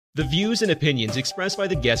The views and opinions expressed by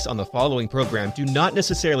the guests on the following program do not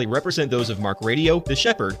necessarily represent those of Mark Radio, The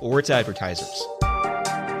Shepherd, or its advertisers.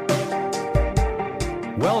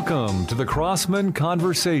 Welcome to the Crossman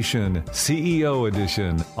Conversation, CEO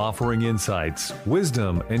Edition, offering insights,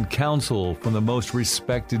 wisdom, and counsel from the most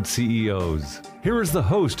respected CEOs. Here is the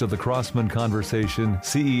host of the Crossman Conversation,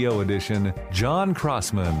 CEO Edition, John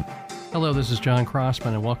Crossman. Hello, this is John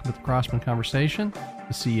Crossman, and welcome to the Crossman Conversation,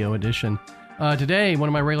 the CEO Edition. Today, one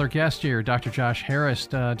of my regular guests here, Dr. Josh Harris.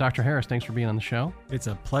 Dr. Harris, thanks for being on the show. It's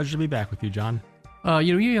a pleasure to be back with you, John.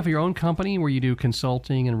 You have your own company where you do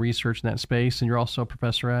consulting and research in that space, and you're also a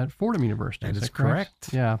professor at Fordham University. That is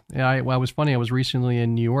correct. Yeah. It was funny. I was recently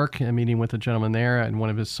in New York meeting with a gentleman there, and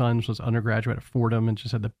one of his sons was undergraduate at Fordham and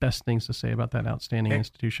just had the best things to say about that outstanding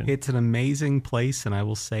institution. It's an amazing place, and I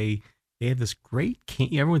will say they have this great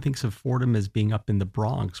everyone thinks of Fordham as being up in the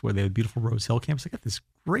Bronx where they have beautiful Rose Hill campus. They got this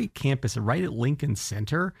great campus right at Lincoln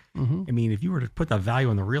Center. Mm-hmm. I mean, if you were to put that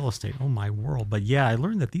value on the real estate, oh my world. But yeah, I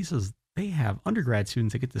learned that they have undergrad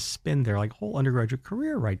students that get to spend their whole undergraduate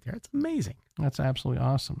career right there. It's amazing. That's absolutely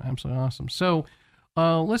awesome. Absolutely awesome. So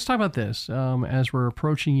let's talk about this. As we're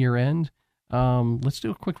approaching year end, let's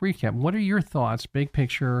do a quick recap. What are your thoughts, big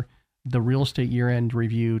picture, the real estate year end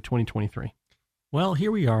review 2023? Well,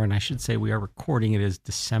 here we are, and I should say we are recording it as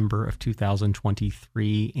December of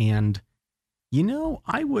 2023. And,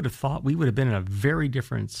 I would have thought we would have been in a very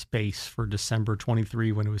different space for December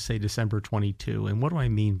 23 when it was, say, December 22. And what do I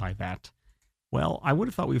mean by that? Well, I would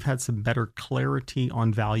have thought we've had some better clarity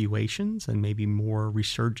on valuations and maybe more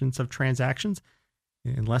resurgence of transactions.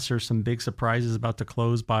 Unless there's some big surprises about to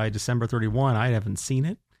close by December 31, I haven't seen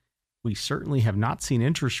it. We certainly have not seen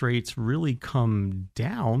interest rates really come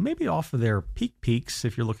down, maybe off of their peaks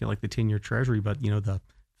if you're looking at like the 10-year Treasury. But, the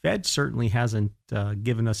Fed certainly hasn't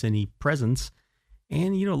given us any presence.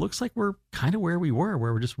 And, it looks like we're kind of where we were,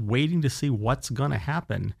 where we're just waiting to see what's going to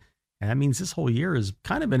happen. And that means this whole year has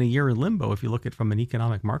kind of been a year in limbo if you look at it from an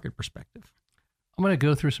economic market perspective. I'm going to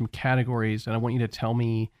go through some categories, and I want you to tell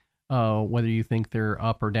me whether you think they're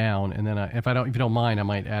up or down. And then if you don't mind, I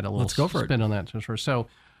might add a little spin on that. So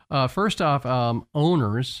first off,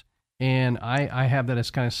 owners, and I have that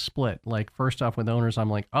as kind of split. Like first off with owners, I'm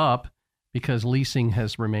like up because leasing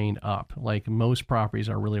has remained up. Like most properties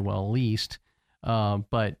are really well leased,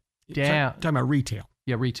 but down. Talking about retail.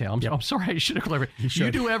 Yeah, retail. I'm sorry, I should have clarified.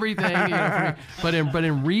 You do everything, but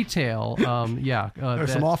in retail,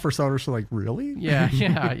 There's some office owners who are like, really?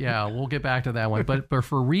 Yeah. We'll get back to that one. But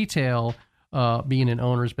for retail, being an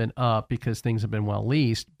owner's been up because things have been well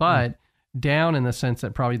leased, but down in the sense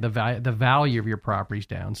that probably the value of your property's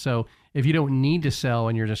down. So if you don't need to sell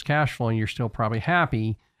and you're just cash flowing, you're still probably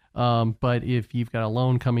happy. But if you've got a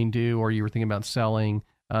loan coming due or you were thinking about selling,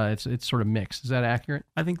 it's sort of mixed. Is that accurate?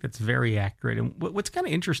 I think that's very accurate. And what's kind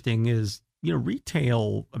of interesting is,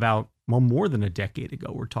 retail about more than a decade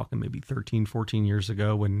ago, we're talking maybe 13, 14 years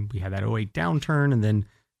ago when we had that '08 downturn, and then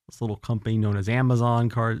this little company known as Amazon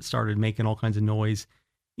started making all kinds of noise.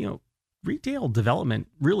 Retail development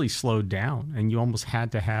really slowed down, and you almost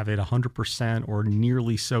had to have it 100% or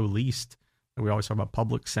nearly so leased. We always talk about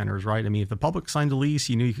public centers, right? I mean, if the public signed a lease,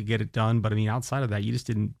 you knew you could get it done. But I mean, outside of that, you just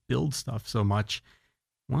didn't build stuff so much.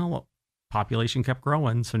 Well, population kept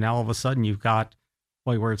growing. So now all of a sudden you've got,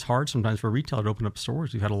 where it's hard sometimes for retail to open up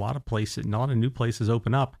stores. We've had a lot of new places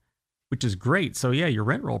open up, which is great. So yeah, your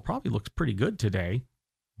rent roll probably looks pretty good today,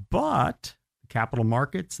 but capital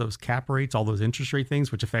markets, those cap rates, all those interest rate things,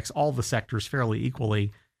 which affects all the sectors fairly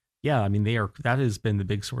equally. Yeah, I mean, that has been the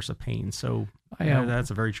big source of pain. So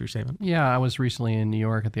that's a very true statement. Yeah, I was recently in New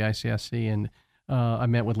York at the ICSC, and I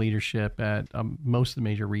met with leadership at most of the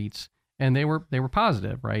major REITs, and they were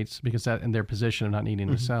positive, right? Because that in their position of not needing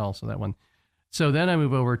to sell. So that one. So then I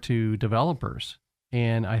move over to developers,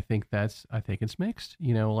 and I think it's mixed.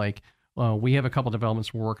 We have a couple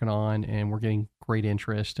developments we're working on, and we're getting great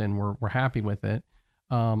interest, and we're happy with it.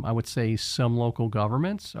 I would say some local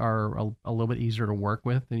governments are a little bit easier to work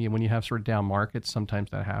with. And when you have sort of down markets,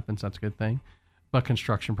 sometimes that happens. That's a good thing. But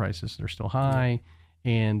construction prices, they're still high,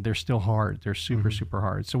 and they're still hard. They're super, super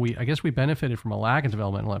hard. So I guess we benefited from a lag in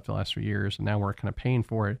development in the last few years, and now we're kind of paying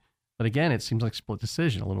for it. But again, it seems like split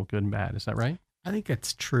decision, a little good and bad. Is that right? I think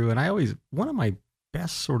that's true. And one of my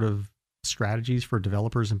best sort of strategies for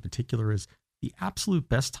developers in particular is the absolute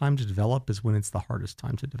best time to develop is when it's the hardest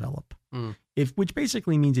time to develop. Which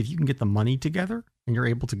basically means if you can get the money together and you're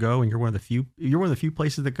able to go and you're one of the few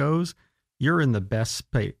places that goes, you're in the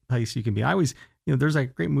best place you can be. I always, there's a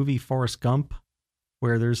great movie, Forrest Gump,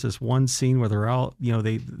 where there's this one scene where they're out,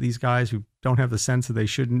 these guys who don't have the sense that they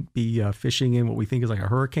shouldn't be fishing in what we think is like a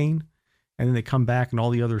hurricane. and then they come back and all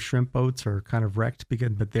the other shrimp boats are kind of wrecked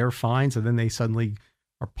but they're fine. So then they suddenly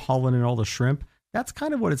are pulling in all the shrimp. That's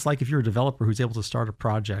kind of what it's like if you're a developer who's able to start a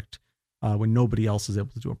project when nobody else is able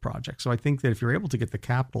to do a project. So I think that if you're able to get the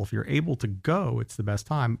capital, if you're able to go, it's the best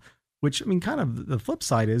time. Which, I mean, kind of the flip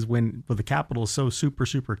side is when the capital is so super,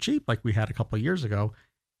 super cheap, like we had a couple of years ago,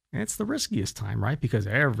 it's the riskiest time, right? Because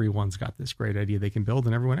everyone's got this great idea they can build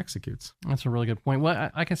and everyone executes. That's a really good point. Well,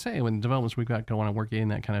 I can say when developments we've got going on, we're getting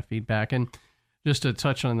that kind of feedback. And just to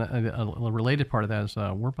touch on a related part of that is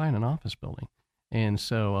we're buying an office building. And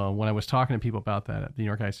so when I was talking to people about that at the New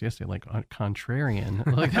York ICSC, like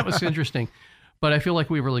contrarian, like that was interesting. But I feel like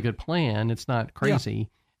we have a really good plan. It's not crazy. Yeah.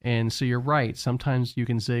 And so you're right. Sometimes you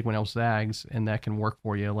can zig when else zags, and that can work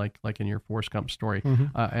for you, like in your Forrest Gump story.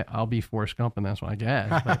 Mm-hmm. I'll be Forrest Gump, and that's what I get.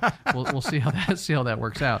 But we'll see how that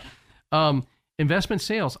works out. Investment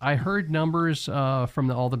sales. I heard numbers from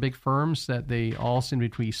all the big firms that they all seem to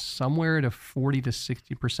be somewhere to 40 to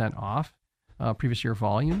 60% off previous year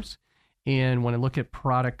volumes. And when I look at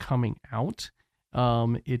product coming out,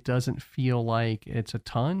 it doesn't feel like it's a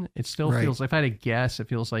ton. It still feels, if I had to guess, it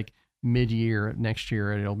feels like mid-year next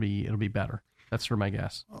year it'll be better. That's for my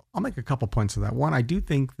guess. I'll make a couple points of that. One, I do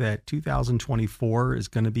think that 2024 is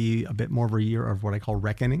going to be a bit more of a year of what I call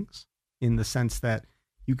reckonings, in the sense that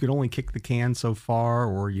you could only kick the can so far,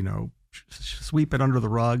 or sweep it under the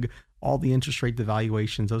rug. All the interest rate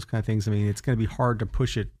devaluations, those kind of things. I mean, it's going to be hard to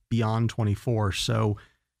push it beyond 24. So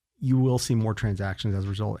you will see more transactions as a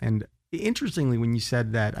result. And interestingly, when you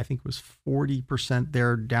said that, I think it was 40%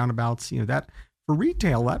 there, downabouts, that for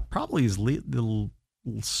retail, that probably is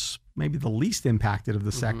maybe the least impacted of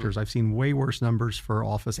the sectors. I've seen way worse numbers for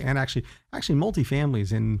office and actually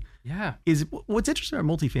multifamilies. And what's interesting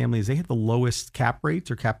about multifamily is they have the lowest cap rates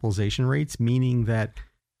or capitalization rates, meaning that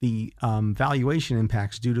the valuation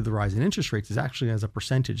impacts due to the rise in interest rates is actually, as a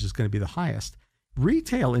percentage, is going to be the highest.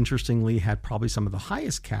 Retail, interestingly, had probably some of the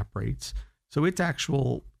highest cap rates. So its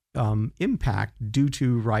actual impact due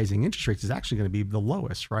to rising interest rates is actually going to be the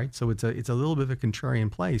lowest, right? So it's a little bit of a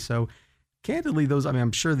contrarian play. So candidly,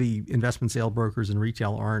 I'm sure the investment sale brokers and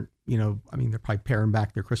retail aren't, they're probably paring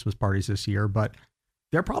back their Christmas parties this year, but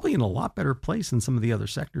they're probably in a lot better place than some of the other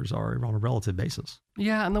sectors are on a relative basis.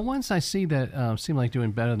 Yeah, and the ones I see that seem like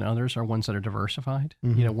doing better than others are ones that are diversified.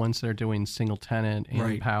 Mm-hmm. Ones that are doing single tenant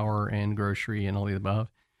and power and grocery and all the above.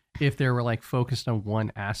 If they were like focused on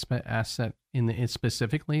one asset in it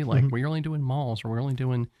specifically, like we're only doing malls or we're only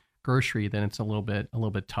doing grocery, then it's a little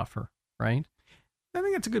bit tougher, right? I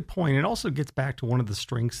think that's a good point. It also gets back to one of the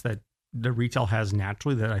strengths that the retail has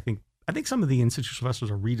naturally that I think some of the institutional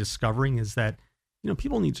investors are rediscovering is that,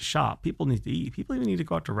 people need to shop, people need to eat, people even need to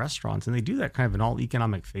go out to restaurants, and they do that kind of in all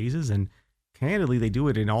economic phases. And candidly, they do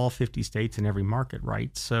it in all 50 states in every market,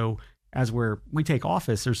 right? So as we take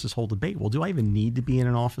office, there's this whole debate. Well, do I even need to be in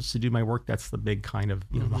an office to do my work? That's the big kind of,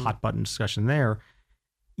 the hot button discussion there.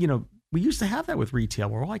 We used to have that with retail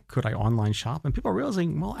where, could I online shop? And people are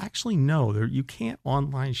realizing, well, actually, no, you can't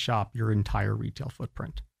online shop your entire retail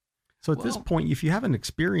footprint. So at this point, if you haven't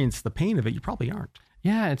experienced the pain of it, you probably aren't.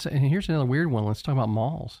 Yeah. And here's another weird one. Let's talk about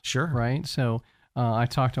malls. Sure. Right. So I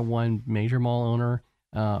talked to one major mall owner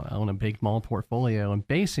on a big mall portfolio, and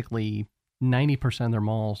basically 90% of their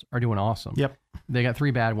malls are doing awesome. Yep. They got 3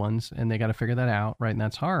 bad ones and they got to figure that out. Right. And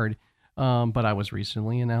that's hard. But I was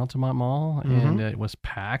recently in Altamont Mall and it was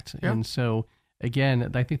packed. Yep. And so again,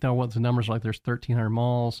 I think that what the numbers are like, there's 1,300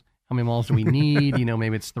 malls. How many malls do we need?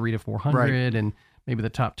 Maybe it's 300 to 400 and maybe the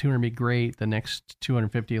top 200 would be great. The next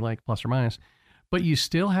 250, like plus or minus, but you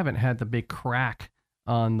still haven't had the big crack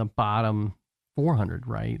on the bottom 400,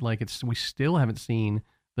 right? Like we still haven't seen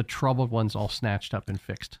the troubled ones all snatched up and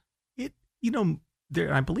fixed.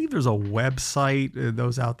 I believe there's a website,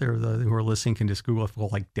 those out there who are listening can just Google it,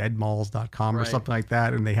 like deadmalls.com or something like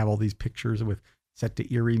that. And they have all these pictures with set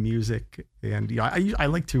to eerie music. And I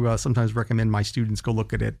like to sometimes recommend my students go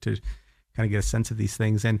look at it to kind of get a sense of these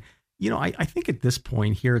things. And, I think at this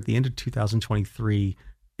point here at the end of 2023,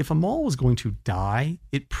 if a mall was going to die,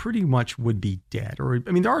 it pretty much would be dead.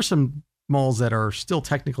 There are some malls that are still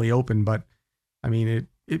technically open, but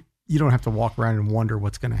you don't have to walk around and wonder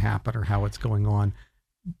what's going to happen or how it's going on.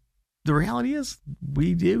 The reality is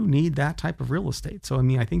we do need that type of real estate. So,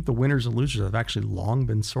 I think the winners and losers have actually long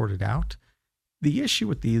been sorted out. The issue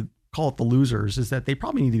with call it the losers is that they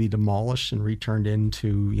probably need to be demolished and returned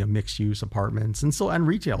into mixed use apartments and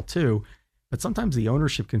retail too. But sometimes the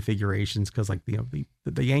ownership configurations, because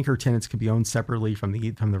the anchor tenants can be owned separately from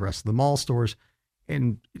the rest of the mall stores,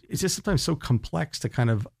 And it's just sometimes so complex to kind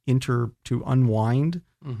of to unwind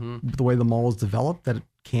the way the mall is developed that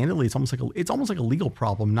candidly, it's almost like a legal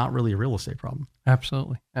problem, not really a real estate problem.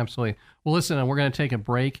 Absolutely. Absolutely. Well, listen, we're going to take a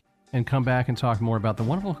break and come back and talk more about the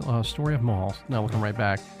wonderful story of malls. No, we'll come right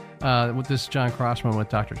back. With this John Crossman with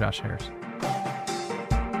Dr. Josh Harris.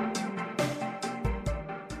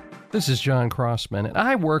 This is John Crossman, and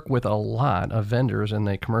I work with a lot of vendors in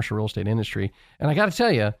the commercial real estate industry. And I got to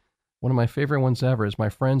tell you, one of my favorite ones ever is my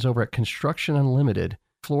friends over at Construction Unlimited,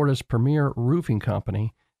 Florida's premier roofing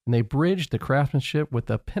company, and they bridge the craftsmanship with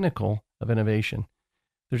the pinnacle of innovation.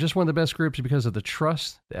 They're just one of the best groups because of the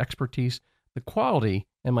trust, the expertise, the quality,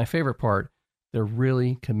 and my favorite part, they're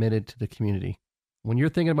really committed to the community. When you're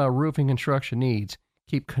thinking about roofing construction needs,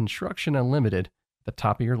 keep Construction Unlimited at the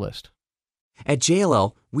top of your list. At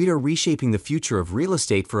JLL, we are reshaping the future of real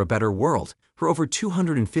estate for a better world. For over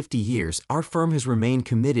 250 years, our firm has remained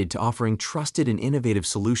committed to offering trusted and innovative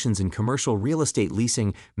solutions in commercial real estate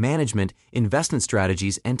leasing, management, investment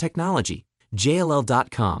strategies, and technology.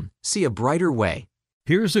 JLL.com. See a brighter way.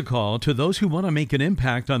 Here's a call to those who want to make an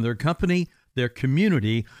impact on their company, their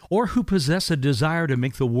community, or who possess a desire to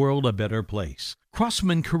make the world a better place.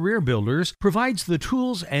 Crossman Career Builders provides the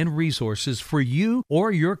tools and resources for you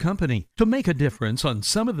or your company to make a difference on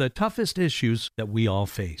some of the toughest issues that we all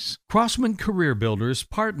face. Crossman Career Builders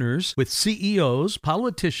partners with CEOs,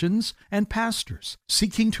 politicians, and pastors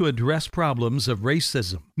seeking to address problems of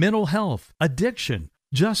racism, mental health, addiction,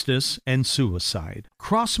 justice, and suicide.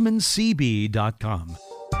 CrossmanCB.com.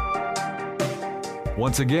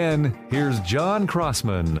 Once again, here's John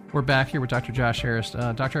Crossman. We're back here with Dr. Josh Harris.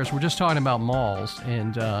 Dr. Harris, we're just talking about malls,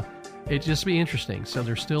 and it just be interesting. So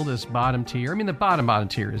there's still this bottom tier. I mean, the bottom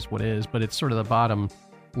tier is what it is, but it's sort of the bottom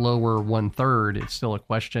lower 1/3. It's still a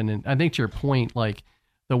question. And I think to your point, like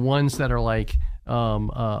the ones that are like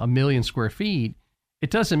 1 million square feet, it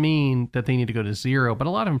doesn't mean that they need to go to zero, but a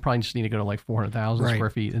lot of them probably just need to go to like 400,000 square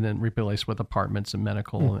feet and then replace with apartments and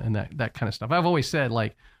medical and that kind of stuff. I've always said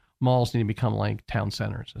like malls need to become like town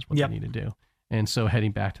centers is what they need to do. And so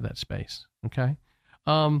heading back to that space. Okay.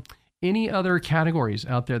 Any other categories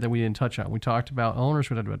out there that we didn't touch on? We talked about owners,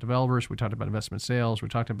 we talked about developers, we talked about investment sales, we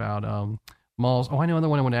talked about malls. Oh, I know another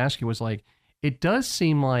one I want to ask you was like, it does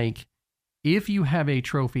seem like if you have a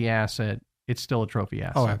trophy asset, it's still a trophy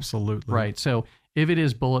asset. Oh, absolutely. Right. So if it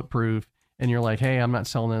is bulletproof and you're like, hey, I'm not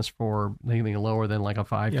selling this for anything lower than like a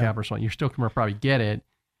 5 cap or something, you're still going to probably get it.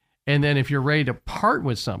 And then if you're ready to part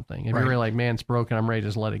with something, if you're really like, man, it's broken, I'm ready to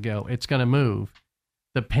just let it go, it's going to move.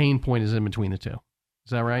 The pain point is in between the two.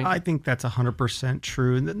 Is that right? I think that's 100%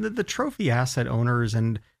 true. And the trophy asset owners,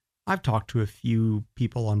 and I've talked to a few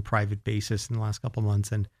people on private basis in the last couple of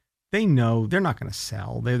months, and they know they're not going to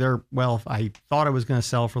sell. Well, if I thought I was going to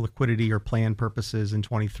sell for liquidity or plan purposes in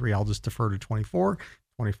 23, I'll just defer to 24.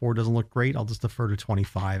 24 doesn't look great. I'll just defer to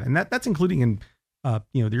 25. And that's including in,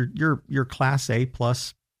 your class A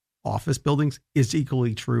plus office buildings is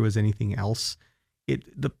equally true as anything else.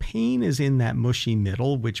 The pain is in that mushy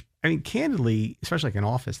middle, which, I mean, candidly, especially like an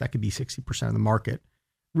office, that could be 60% of the market.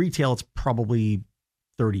 Retail, it's probably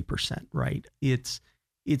 30%, right? It's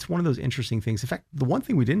one of those interesting things. In fact, the one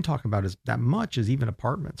thing we didn't talk about is that much is even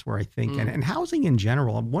apartments, where I think, and housing in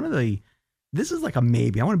general, this is like a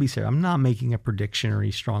maybe. I want to be serious. I'm not making a prediction or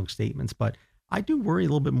any strong statements, but I do worry a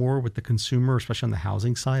little bit more with the consumer, especially on the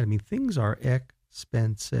housing side. I mean, things are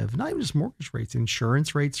expensive, not even just mortgage rates,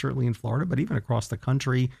 insurance rates, certainly in Florida, but even across the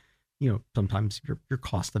country. Sometimes your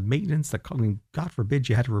cost of maintenance, God forbid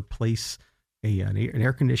you had to replace an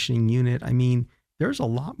air conditioning unit. I mean, there's a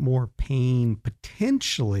lot more pain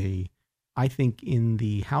potentially, I think, in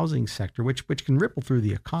the housing sector, which can ripple through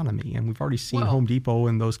the economy. And we've already seen Home Depot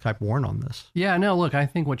and those type warn on this. Yeah, no, look, I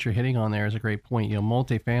think what you're hitting on there is a great point.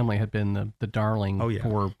 Multifamily had been the darling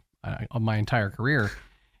for my entire career,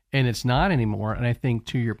 and it's not anymore. And I think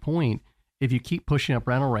to your point, if you keep pushing up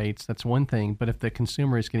rental rates, that's one thing. But if the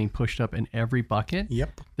consumer is getting pushed up in every bucket,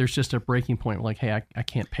 there's just a breaking point. Like, hey, I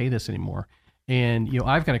can't pay this anymore. And,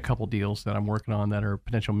 I've got a couple deals that I'm working on that are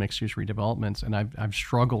potential mixed-use redevelopments, and I've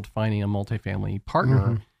struggled finding a multifamily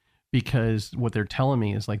partner because what they're telling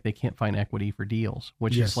me is like they can't find equity for deals,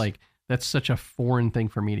 which is like, that's such a foreign thing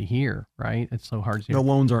for me to hear, right? It's so hard to hear. The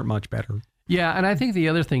loans aren't much better. Yeah, and I think the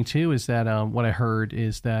other thing, too, is that what I heard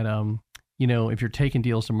is that, if you're taking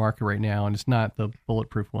deals to market right now, and it's not the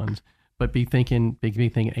bulletproof ones, but be thinking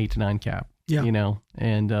 8 to 9 cap. Yeah.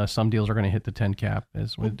 And some deals are going to hit the 10 cap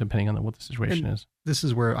depending on what the situation is. This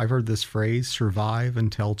is where I've heard this phrase, survive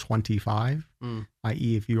until 25,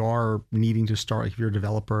 i.e. if you are needing to start, if you're a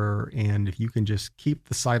developer, and if you can just keep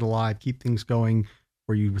the site alive, keep things going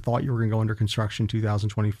where you thought you were going to go under construction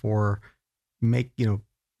 2024,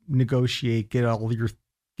 negotiate, get all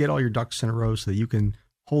your ducks in a row so that you can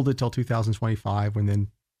hold it till 2025, when then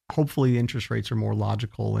hopefully the interest rates are more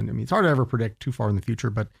logical. And I mean, it's hard to ever predict too far in the future,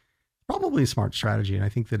 but probably a smart strategy. And I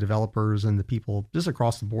think the developers and the people just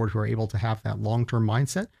across the board who are able to have that long-term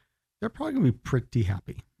mindset, they're probably going to be pretty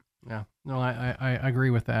happy. Yeah, no, I agree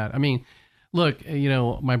with that. I mean, look,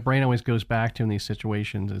 my brain always goes back to in these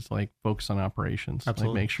situations, it's like focus on operations.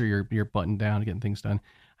 Absolutely. Like make sure you're buttoned down and getting things done.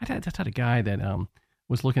 I had a guy that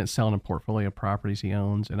was looking at selling a portfolio of properties he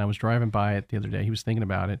owns, and I was driving by it the other day. He was thinking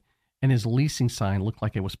about it, and his leasing sign looked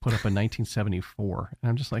like it was put up in 1974. And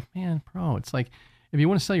I'm just like, man, bro, it's like, if you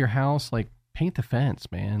want to sell your house, like paint the fence,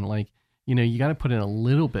 man. Like, you got to put in a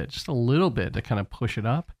little bit, just a little bit to kind of push it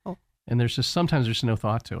up. Oh. And sometimes there's no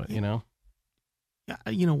thought to it,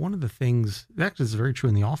 Yeah, one of the things that is very true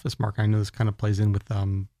in the office market. I know this kind of plays in with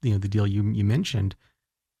the deal you mentioned.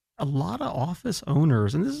 A lot of office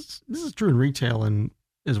owners, and this is true in retail and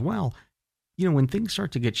as well. When things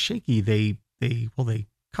start to get shaky, they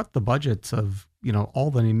cut the budgets of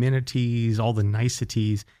all the amenities, all the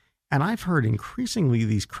niceties. And I've heard increasingly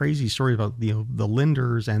these crazy stories about the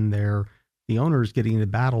lenders and the owners getting into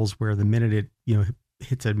battles where the minute it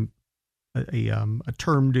hits a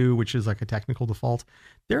term due, which is like a technical default,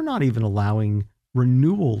 they're not even allowing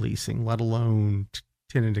renewal leasing, let alone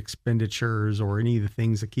tenant expenditures or any of the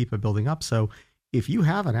things that keep a building up. So if you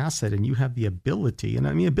have an asset and you have the ability, and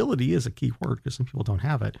I mean, ability is a key word because some people don't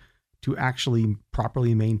have it, to actually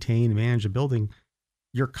properly maintain and manage a building,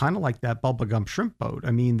 you're kind of like that bubblegum shrimp boat.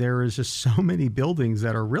 I mean, there is just so many buildings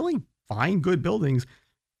that are really fine, good buildings,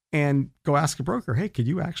 and go ask a broker, hey, could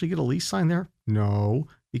you actually get a lease sign there? No,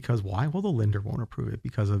 because why? Well, the lender won't approve it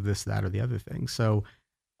because of this, that, or the other thing. So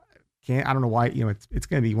I don't know why, it's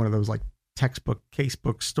going to be one of those like textbook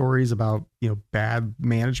casebook stories about, bad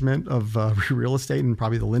management of real estate and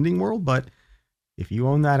probably the lending world. But if you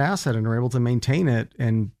own that asset and are able to maintain it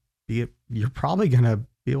and you're probably going to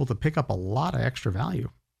be able to pick up a lot of extra value.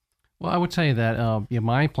 Well, I would tell you that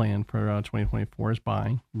my plan for 2024 is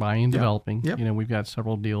buying and developing. Yep. We've got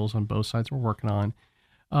several deals on both sides we're working on.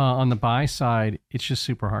 On the buy side, it's just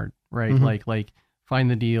super hard, right? Mm-hmm. Like find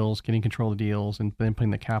the deals, getting control of the deals, and then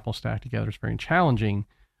putting the capital stack together is very challenging.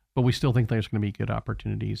 But we still think there's going to be good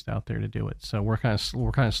opportunities out there to do it. So we're kind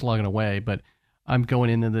of slugging away. But I'm going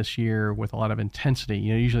into this year with a lot of intensity.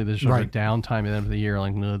 Usually there's sort of a downtime at the end of the year,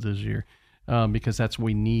 like no, this year, because that's what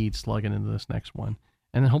we need slugging into this next one.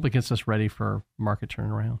 And then hope it gets us ready for market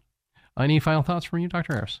turnaround. Any final thoughts from you,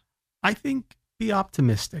 Dr. Harris? I think be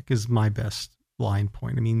optimistic is my best line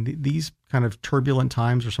point. I mean, these kind of turbulent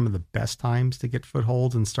times are some of the best times to get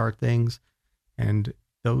footholds and start things. And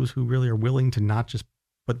those who really are willing to not just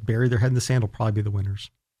bury their head in the sand will probably be the winners.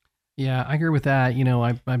 Yeah, I agree with that.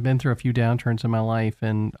 I've been through a few downturns in my life,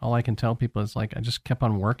 and all I can tell people is like, I just kept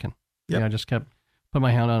on working. Yep. I just kept putting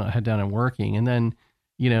my head down and working. And then,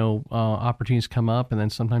 opportunities come up, and then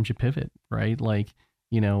sometimes you pivot, right? Like,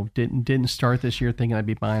 didn't start this year thinking I'd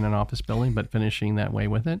be buying an office building, but finishing that way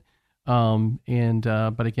with it.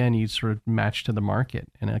 But again, you sort of match to the market.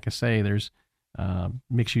 And like I say, there's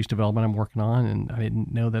mixed use development I'm working on, and I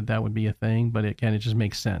didn't know that would be a thing, but again, it just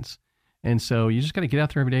makes sense. And so you just got to get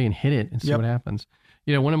out there every day and hit it and see what happens.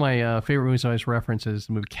 One of my favorite movies I always reference is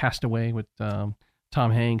the movie Castaway with Tom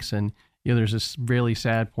Hanks. And, there's this really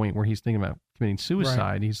sad point where he's thinking about committing suicide.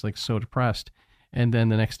 Right. He's like so depressed. And then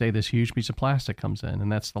the next day, this huge piece of plastic comes in,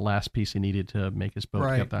 and that's the last piece he needed to make his boat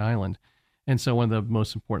get up the island. And so one of the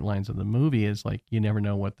most important lines of the movie is like, you never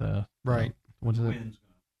know what what is it?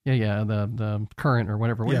 Yeah, the current or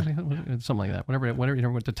whatever, something like that.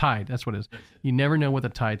 Whatever, the tide. That's what it is. You never know what the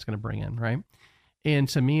tide's going to bring in, right? And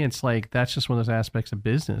to me, it's like that's just one of those aspects of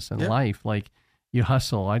business and life. Like you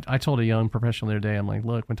hustle. I told a young professional the other day, I'm like,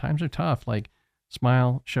 look, when times are tough, like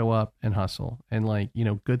smile, show up, and hustle, and like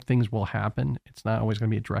good things will happen. It's not always going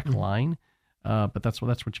to be a direct line, but that's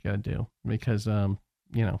what you got to do because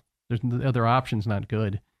there's the other option's not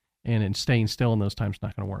good, and staying still in those times is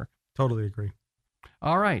not going to work. Totally agree.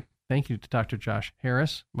 All right. Thank you to Dr. Josh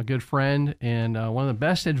Harris, my good friend and one of the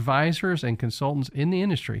best advisors and consultants in the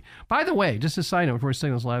industry. By the way, just a side note before we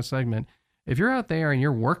start this last segment, if you're out there and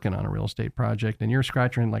you're working on a real estate project and you're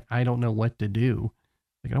scratching like, I don't know what to do,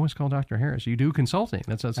 you can always call Dr. Harris. You do consulting.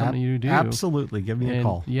 That's something you do. Absolutely. Give me a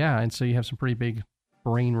call. Yeah. And so you have some pretty big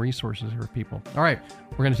brain resources here for people. All right.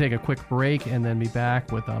 We're going to take a quick break and then be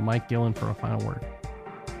back with Mike Gillen for a final word.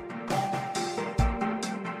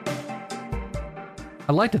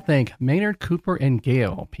 I'd like to thank Maynard Cooper and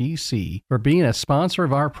Gale, PC, for being a sponsor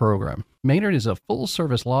of our program. Maynard is a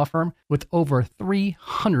full-service law firm with over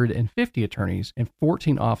 350 attorneys and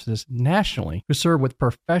 14 offices nationally who serve with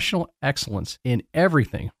professional excellence in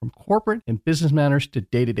everything from corporate and business matters to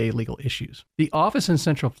day-to-day legal issues. The office in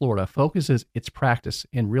Central Florida focuses its practice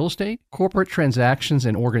in real estate, corporate transactions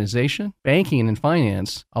and organization, banking and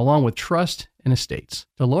finance, along with trust and estates.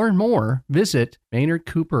 To learn more, visit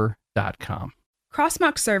MaynardCooper.com.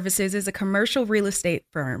 Crossmark Services is a commercial real estate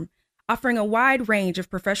firm offering a wide range of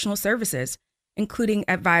professional services, including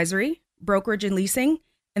advisory, brokerage and leasing,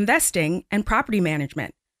 investing, and property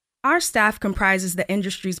management. Our staff comprises the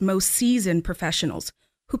industry's most seasoned professionals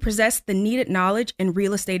who possess the needed knowledge in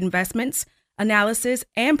real estate investments, analysis,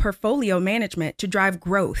 and portfolio management to drive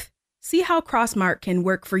growth. See how Crossmark can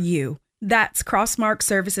work for you. That's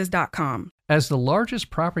crossmarkservices.com. As the largest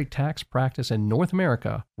property tax practice in North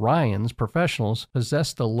America, Ryan's professionals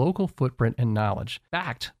possess the local footprint and knowledge,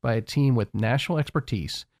 backed by a team with national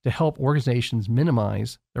expertise to help organizations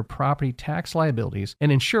minimize their property tax liabilities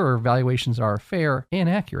and ensure valuations are fair and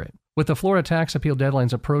accurate. With the Florida tax appeal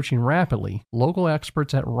deadlines approaching rapidly, local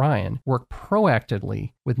experts at Ryan work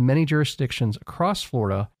proactively with many jurisdictions across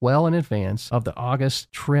Florida well in advance of the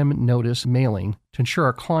August trim notice mailing to ensure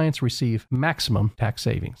our clients receive maximum tax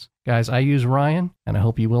savings. Guys, I use Ryan, and I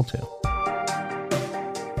hope you will too.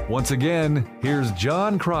 Once again, here's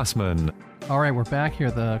John Crossman. All right, we're back here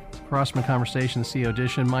at the Crossman Conversation CEO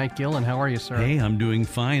edition. Mike Gillen, how are you, sir? Hey, I'm doing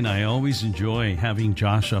fine. I always enjoy having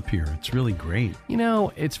Josh up here. It's really great. You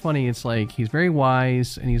know, it's funny. It's like he's very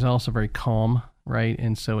wise and he's also very calm, right?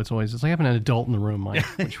 And so it's like having an adult in the room, Mike,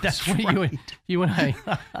 which is what right. you and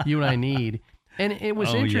I need. And it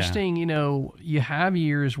was interesting, you know, you have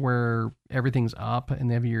years where everything's up and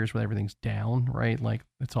they have years where everything's down, right? Like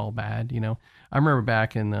it's all bad, you know. I remember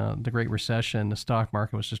back in the Great Recession, the stock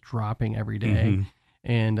market was just dropping every day. Mm-hmm.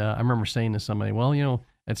 And I remember saying to somebody, well, you know,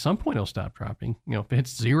 at some point it'll stop dropping. You know, if it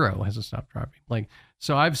hits zero, it has to stop dropping. Like,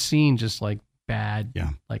 so I've seen just like bad,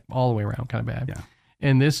 like all the way around kind of bad. Yeah.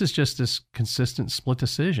 And this is just this consistent split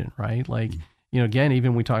decision, right? Like, you know, again,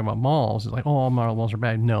 even when we talk about malls, it's like, oh, all malls are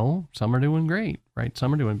bad. No, some are doing great, right?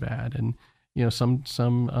 Some are doing bad. And, you know, some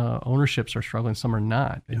ownerships are struggling, some are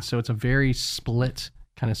not. And so it's a very split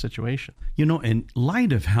kind of situation. You know, in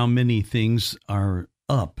light of how many things are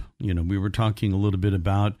up, you know, we were talking a little bit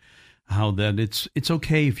about how that it's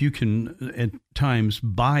okay if you can at times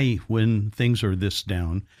buy when things are this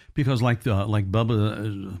down, because like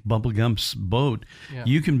Bubba Gump's boat,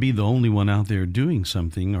 you can be the only one out there doing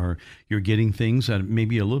something, or you're getting things at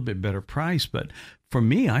maybe a little bit better price. But for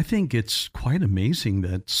me, I think it's quite amazing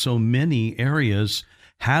that so many areas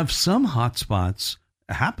have some hot spots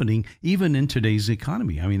happening even in today's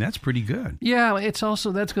economy. I mean, that's pretty good. Yeah, it's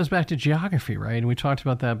also, that goes back to geography, right? And we talked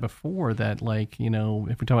about that before, that like, you know,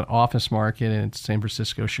 if we talk about office market and it's San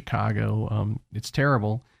Francisco, Chicago, it's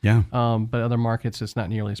terrible. Yeah. But other markets, it's not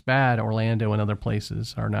nearly as bad. Orlando and other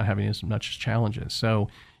places are not having as much challenges. So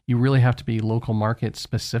you really have to be local market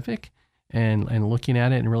specific and looking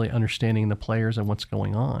at it and really understanding the players and what's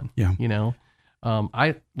going on. Yeah. You know?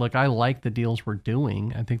 I like the deals we're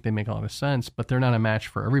doing. I think they make a lot of sense, but they're not a match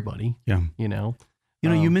for everybody. Yeah. You know,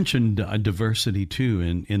 you mentioned diversity too,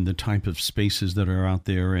 in the type of spaces that are out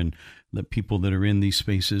there and the people that are in these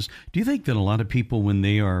spaces. Do you think that a lot of people, when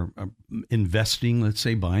they are investing, let's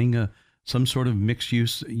say buying some sort of mixed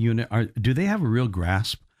use unit, do they have a real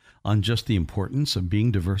grasp on just the importance of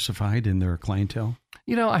being diversified in their clientele?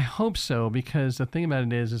 You know, I hope so, because the thing about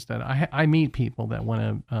it is that I meet people that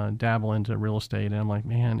want to dabble into real estate, and I'm like,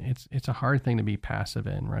 man, it's a hard thing to be passive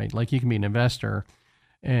in, right? Like you can be an investor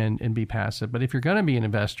and be passive, but if you're going to be an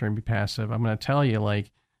investor and be passive, I'm going to tell you,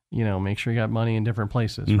 like, you know, make sure you got money in different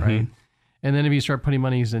places, mm-hmm. right? And then if you start putting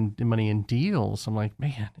money in deals, I'm like,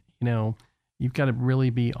 man, you know, you've got to really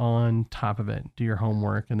be on top of it, do your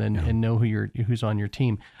homework, and then and know who's on your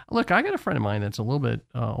team. Look, I got a friend of mine that's a little bit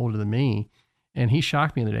older than me. And he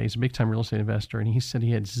shocked me the other day. He's a big-time real estate investor, and he said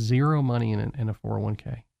he had zero money in a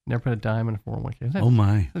 401k. Never put a dime in a 401k. Oh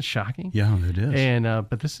my! That's shocking. Yeah, it is. And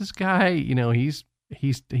but this guy, you know, he's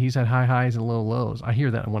had high highs and low lows. I hear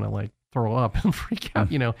that, I want to like throw up and freak out.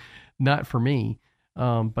 You know, not for me.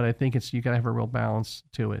 But I think you got to have a real balance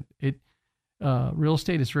to it. Real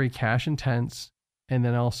estate is very cash intense, and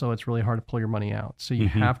then also it's really hard to pull your money out. So you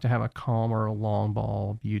have to have a calm or a long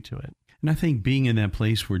ball view to it. And I think being in that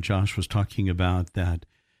place where Josh was talking about, that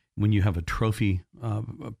when you have a trophy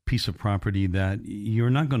piece of property, that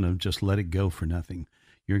you're not going to just let it go for nothing.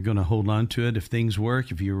 You're going to hold on to it if things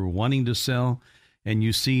work. If you're wanting to sell and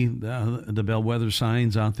you see the bellwether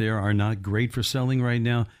signs out there are not great for selling right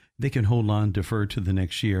now, they can hold on, defer to the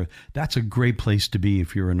next year. That's a great place to be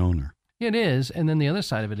if you're an owner. It is. And then the other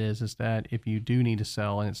side of it is that if you do need to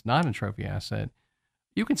sell and it's not a trophy asset,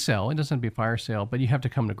 you can sell. It doesn't have to be a fire sale, but you have to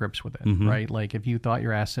come to grips with it, right? Like if you thought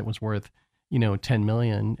your asset was worth, $10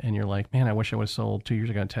 million and you're like, man, I wish I would have sold 2 years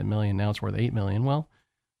ago at $10 million. Now it's worth $8 million. Well,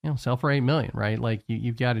 sell for $8 million, right? Like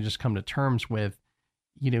you've got to just come to terms with,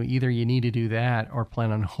 either you need to do that or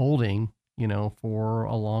plan on holding, for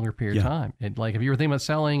a longer period of time. Like if you were thinking about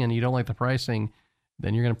selling and you don't like the pricing,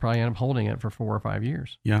 then you're going to probably end up holding it for 4 or 5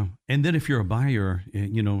 years. Yeah. And then if you're a buyer,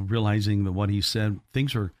 realizing that what he said,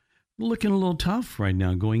 things are looking a little tough right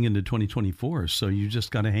now going into 2024. So you just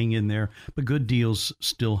got to hang in there. But good deals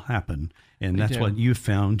still happen. And that's what you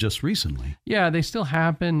found just recently. Yeah, they still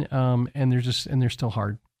happen. And they're still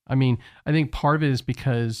hard. I mean, I think part of it is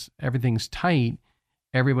because everything's tight.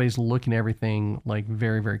 Everybody's looking at everything like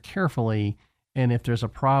very, very carefully. And if there's a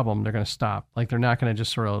problem, they're going to stop. Like they're not going to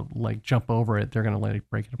just sort of like jump over it. They're going to let it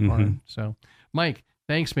break it apart. So, Mike,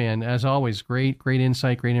 thanks, man. As always, great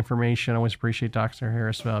insight, great information. I always appreciate Dr.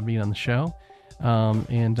 Harris being on the show.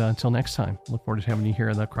 And until next time, look forward to having you here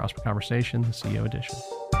in the Crossman Conversation, the CEO edition.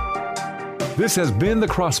 This has been the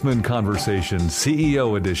Crossman Conversation,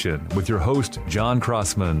 CEO edition, with your host, John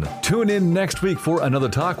Crossman. Tune in next week for another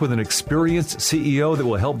talk with an experienced CEO that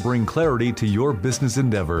will help bring clarity to your business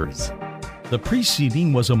endeavors. The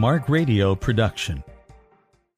preceding was a Mark Radio production.